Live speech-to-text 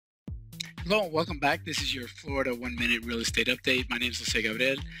Hello and welcome back. This is your Florida 1 Minute Real Estate Update. My name is Jose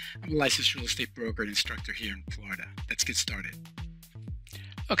Gabriel. I'm a licensed real estate broker and instructor here in Florida. Let's get started.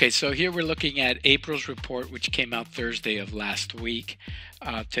 Okay, so here we're looking at April's report, which came out Thursday of last week.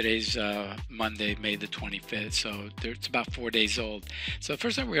 Today's Monday, May the 25th, so it's about 4 days old. So the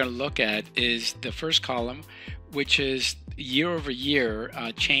first thing we're going to look at is the first column, which is year over year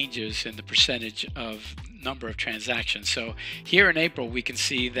changes in the percentage of number of transactions. So here in April, we can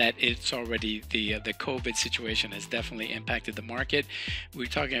see that it's already the COVID situation has definitely impacted the market. We're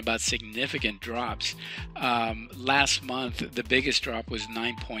talking about significant drops. Last month, the biggest drop was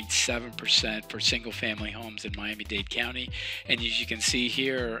 9.7% for single-family homes in Miami-Dade County, and as you can see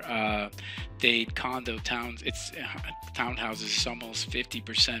here, Dade condo towns, it's townhouses is almost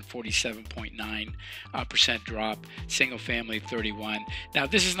 50%, 47.9% drop. Single-family 31. Now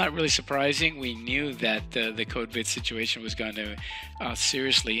this is not really surprising. We knew that the COVID situation was going to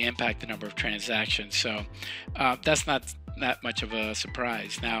seriously impact the number of transactions, so that's not much of a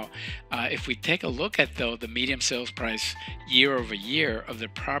surprise. Now, if we take a look at though the median sales price year over year of the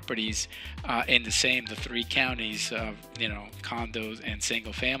properties in the three counties of condos and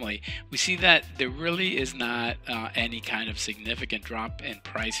single family, we see that there really is not any kind of significant drop in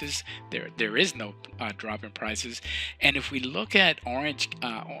prices. There is no drop in prices. And if we look at Orange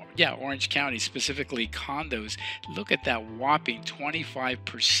County, specifically condos, look at that whopping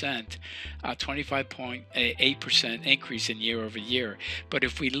 25%, 25.8% increase in year over year. But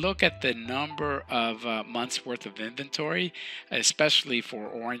if we look at the number of months worth of inventory, especially for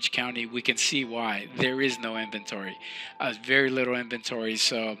Orange County, we can see why. There is no inventory, very little inventory.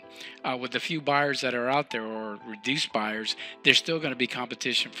 So with the few buyers that are out there or reduced buyers, there's still going to be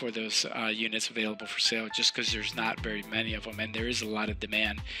competition for those units available for sale, just because there's not very many of them, and there is a lot of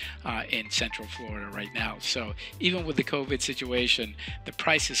demand in Central Florida right now. So even with the COVID situation, the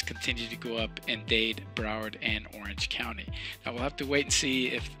prices continue to go up in Dade, Broward, and Orange County. Now we'll have to wait and see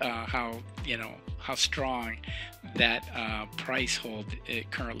if how strong that price hold it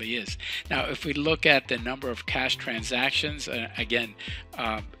currently is. Now, if we look at the number of cash transactions, again,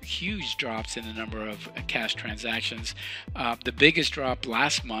 huge drops in the number of cash transactions. The biggest drop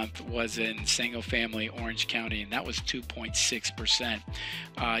last month was in single-family Orange County, and that was 2.6%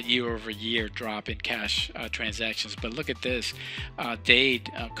 year-over-year drop in cash transactions. But look at this: Dade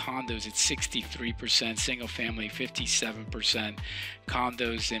condos at 63%, single-family 57%,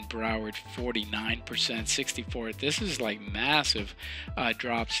 condos in Broward 49%, 64%. This is like massive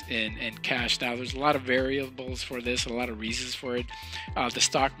drops in cash. Now, there's a lot of variables for this, a lot of reasons for it. The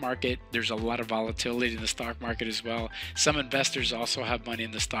stock market, there's a lot of volatility in the stock market as well. Some investors also have money in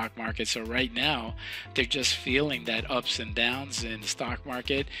the stock market. So right now, they're just feeling that ups and downs in the stock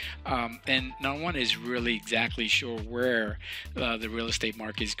market. And no one is really exactly sure where the real estate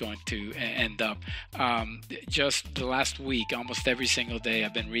market is going to end up. Just the last week, almost every single day,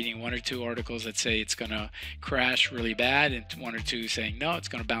 I've been reading one or two articles that say it's going to crash really bad, and one or two saying no, it's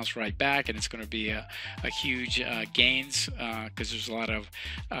going to bounce right back, and it's going to be a huge gains, because there's a lot of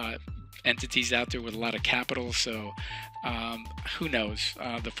entities out there with a lot of capital. So who knows?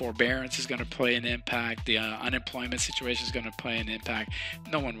 The forbearance is going to play an impact. The unemployment situation is going to play an impact.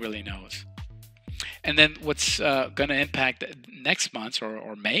 No one really knows. And then what's going to impact next month's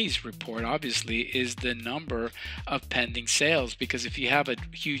or May's report, obviously, is the number of pending sales. Because if you have a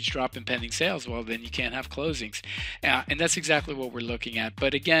huge drop in pending sales, well, then you can't have closings. And that's exactly what we're looking at.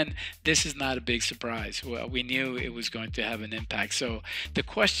 But again, this is not a big surprise. Well, we knew it was going to have an impact. So the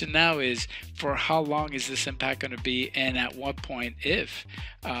question now is, for how long is this impact going to be? And at what point, if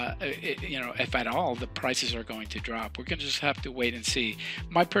at all, the prices are going to drop? We're going to just have to wait and see.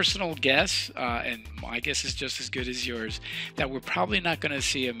 My personal guess, and my guess is just as good as yours, that we're probably not going to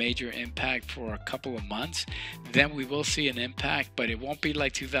see a major impact for a couple of months. Then we will see an impact, but it won't be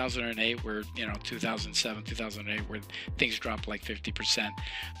like 2008, where 2007, 2008, where things dropped like 50%.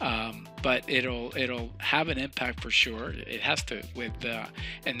 But it'll have an impact for sure. It has to,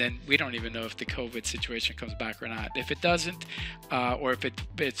 and then we don't even know if the COVID situation comes back or not. If it doesn't, or if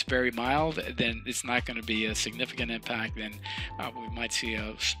it's very mild, then it's not going to be a significant impact. Then we might see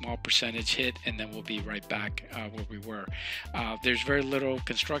a small percentage hit, and then we'll be right back where we were. There's very little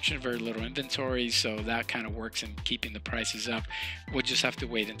construction, very little inventory, so that kind of works in keeping the prices up. We'll just have to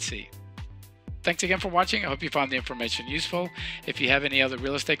wait and see. Thanks again for watching. I hope you found the information useful. If you have any other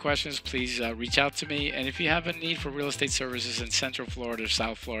real estate questions, please reach out to me. And if you have a need for real estate services in Central Florida or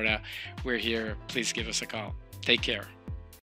South Florida, we're here. Please give us a call. Take care.